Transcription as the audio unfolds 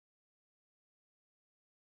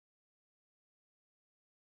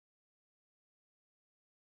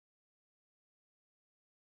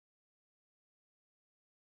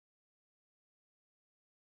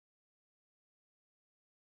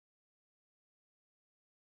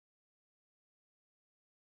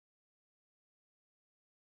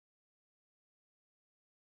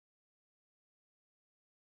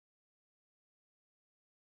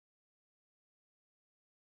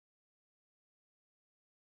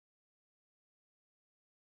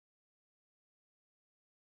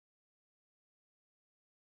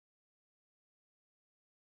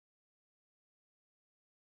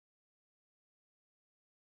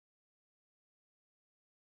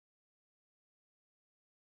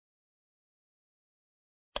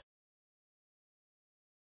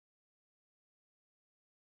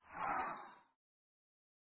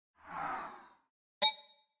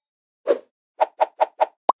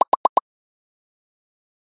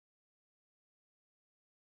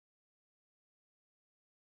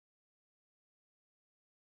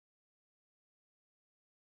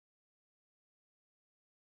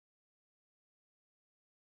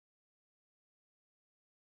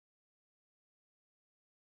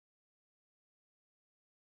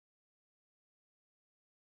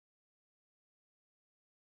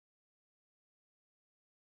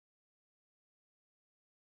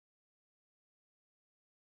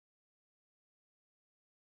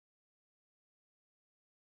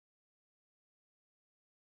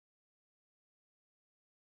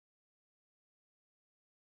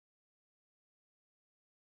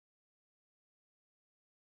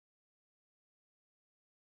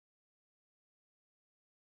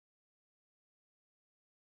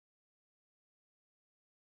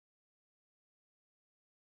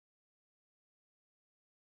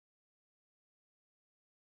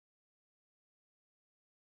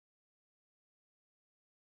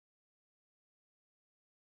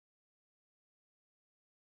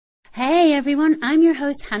Hey everyone, I'm your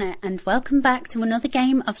host Hannah and welcome back to another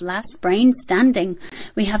game of Last Brain Standing.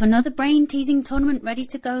 We have another brain teasing tournament ready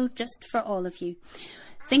to go just for all of you.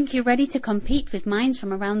 Think you're ready to compete with minds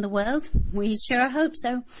from around the world? We sure hope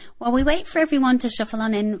so. While we wait for everyone to shuffle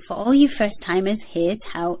on in, for all you first timers, here's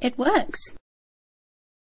how it works.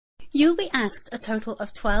 You'll be asked a total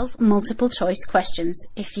of 12 multiple choice questions.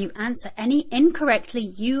 If you answer any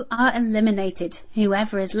incorrectly, you are eliminated.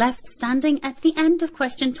 Whoever is left standing at the end of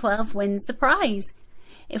question 12 wins the prize.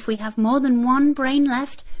 If we have more than one brain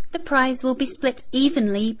left, the prize will be split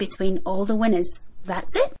evenly between all the winners.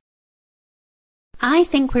 That's it. I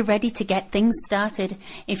think we're ready to get things started.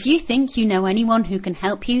 If you think you know anyone who can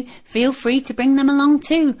help you, feel free to bring them along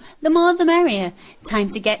too. The more the merrier. Time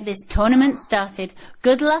to get this tournament started.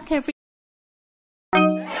 Good luck, everyone.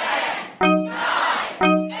 10,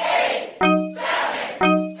 9, 8,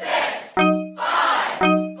 7, 6, 5,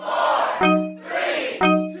 4, 3,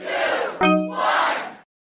 2, 1.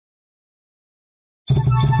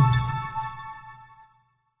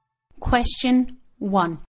 Question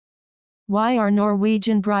 1. Why are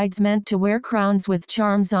Norwegian brides meant to wear crowns with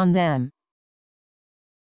charms on them?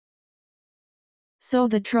 So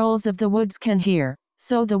the trolls of the woods can hear,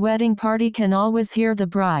 so the wedding party can always hear the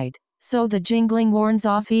bride, so the jingling warns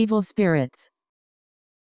off evil spirits.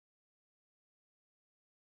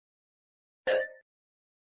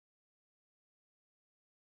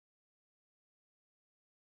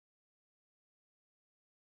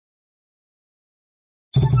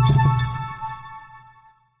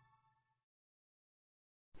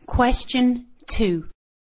 Question 2.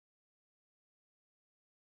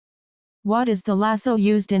 What is the lasso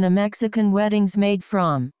used in a Mexican weddings made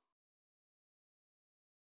from?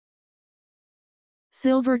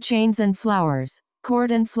 Silver chains and flowers,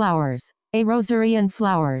 cord and flowers, a rosary and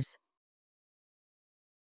flowers.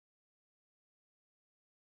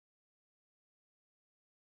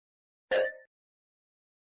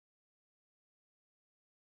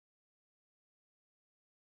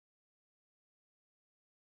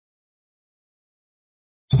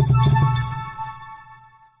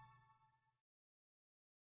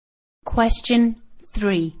 Question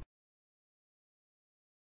 3.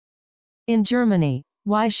 In Germany,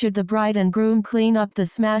 why should the bride and groom clean up the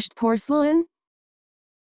smashed porcelain?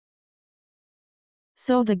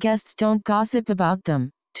 So the guests don't gossip about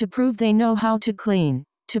them, to prove they know how to clean,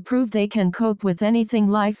 to prove they can cope with anything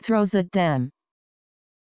life throws at them.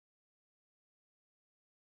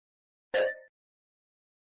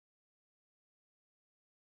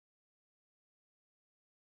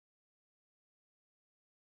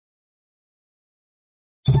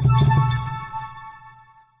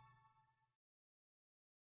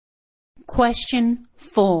 Question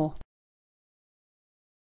 4.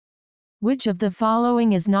 Which of the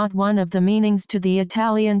following is not one of the meanings to the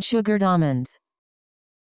Italian sugared almonds?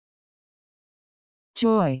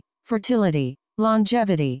 Joy, fertility,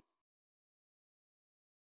 longevity.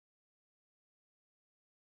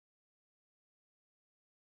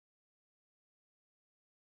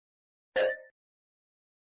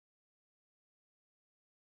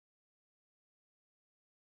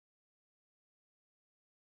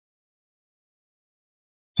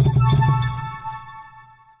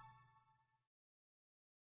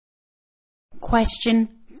 Question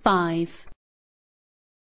 5.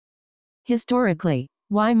 Historically,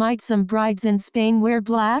 why might some brides in Spain wear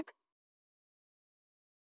black?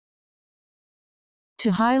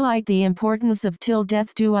 To highlight the importance of till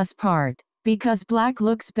death do us part, because black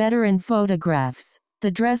looks better in photographs.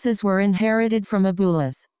 The dresses were inherited from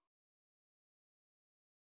abuelas.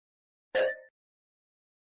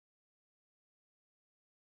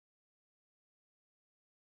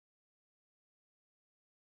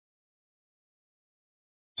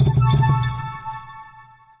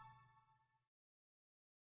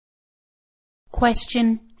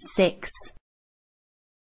 Question 6.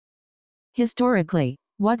 Historically,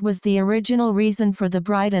 what was the original reason for the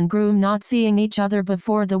bride and groom not seeing each other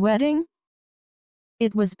before the wedding?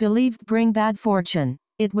 It was believed bring bad fortune.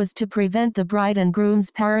 It was to prevent the bride and groom's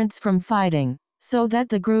parents from fighting, so that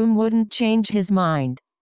the groom wouldn't change his mind.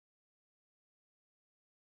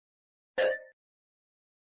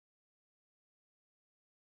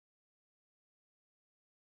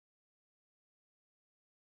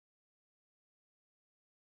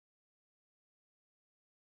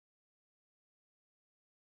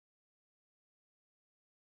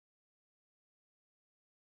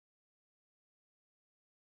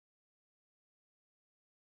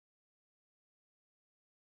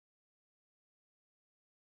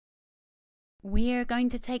 We are going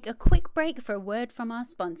to take a quick break for a word from our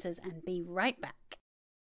sponsors and be right back.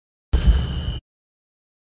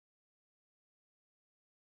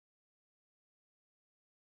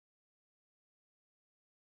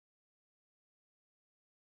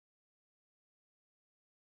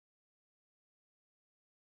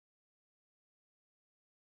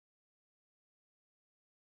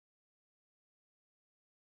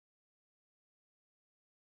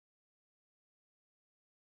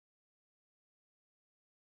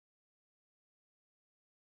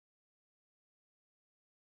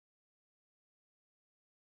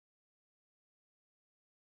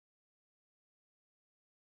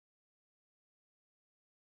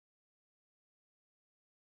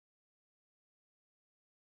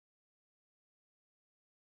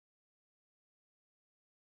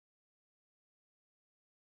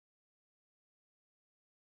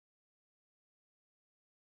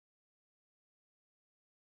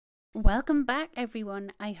 Welcome back,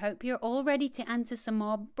 everyone. I hope you're all ready to answer some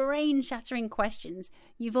more brain-shattering questions.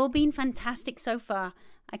 You've all been fantastic so far.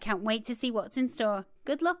 I can't wait to see what's in store.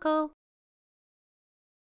 Good luck, all.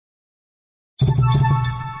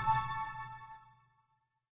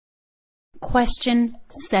 Question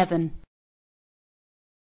 7.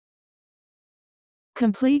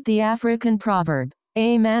 Complete the African proverb.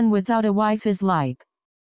 A man without a wife is like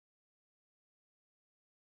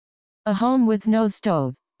a home with no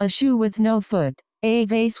stove, a shoe with no foot, a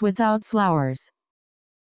vase without flowers.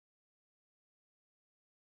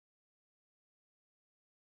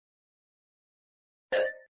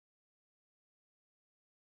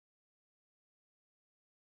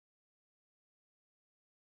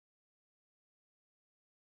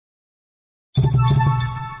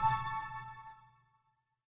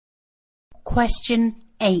 Question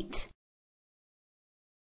 8.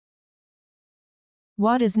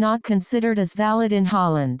 What is not considered as valid in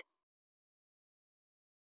Holland?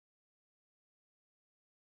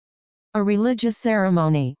 A religious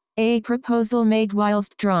ceremony. A proposal made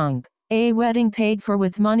whilst drunk. A wedding paid for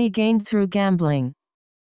with money gained through gambling.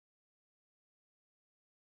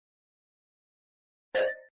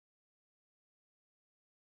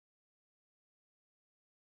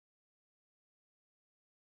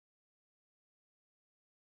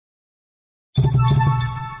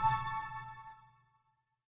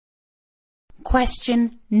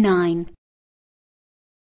 Question 9.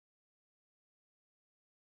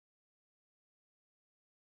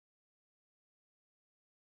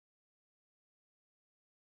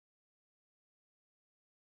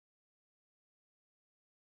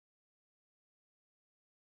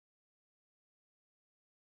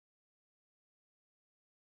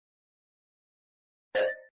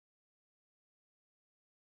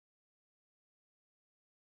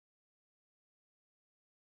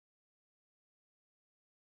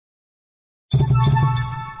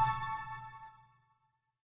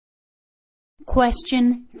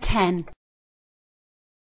 Question 10.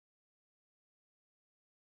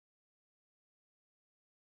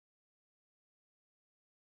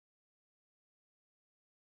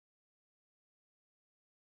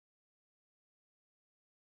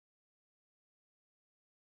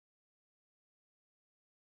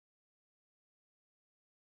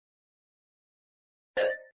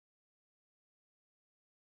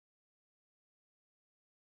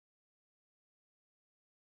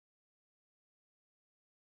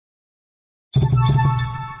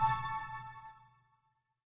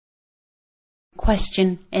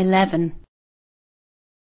 Question 11.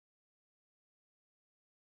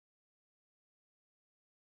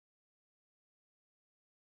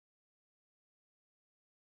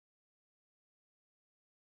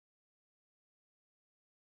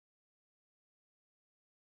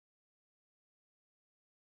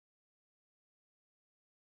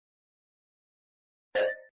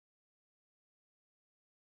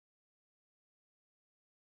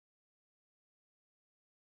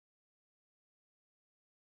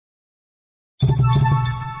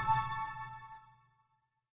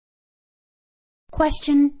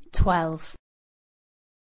 Question 12.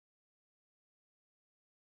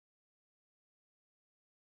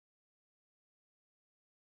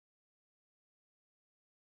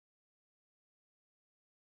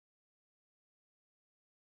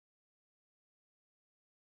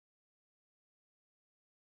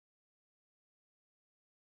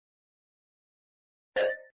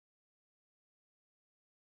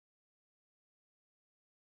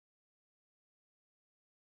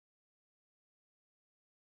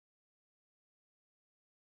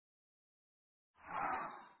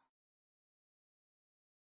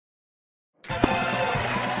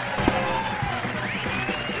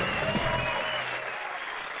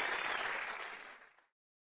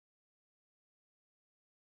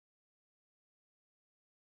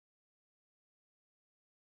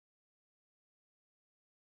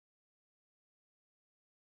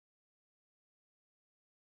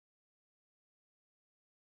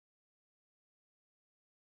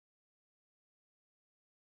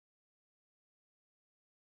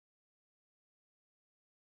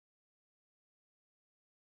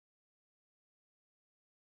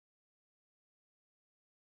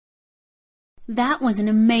 That was an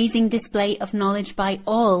amazing display of knowledge by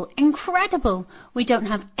all. Incredible! We don't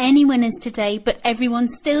have any winners today, but everyone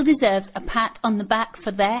still deserves a pat on the back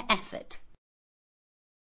for their effort.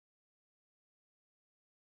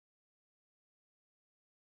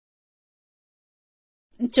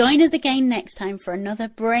 Join us again next time for another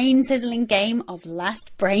brain-sizzling game of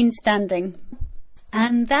Last Brain Standing.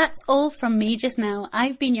 And that's all from me just now.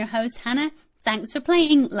 I've been your host, Hannah. Thanks for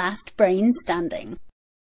playing Last Brain Standing.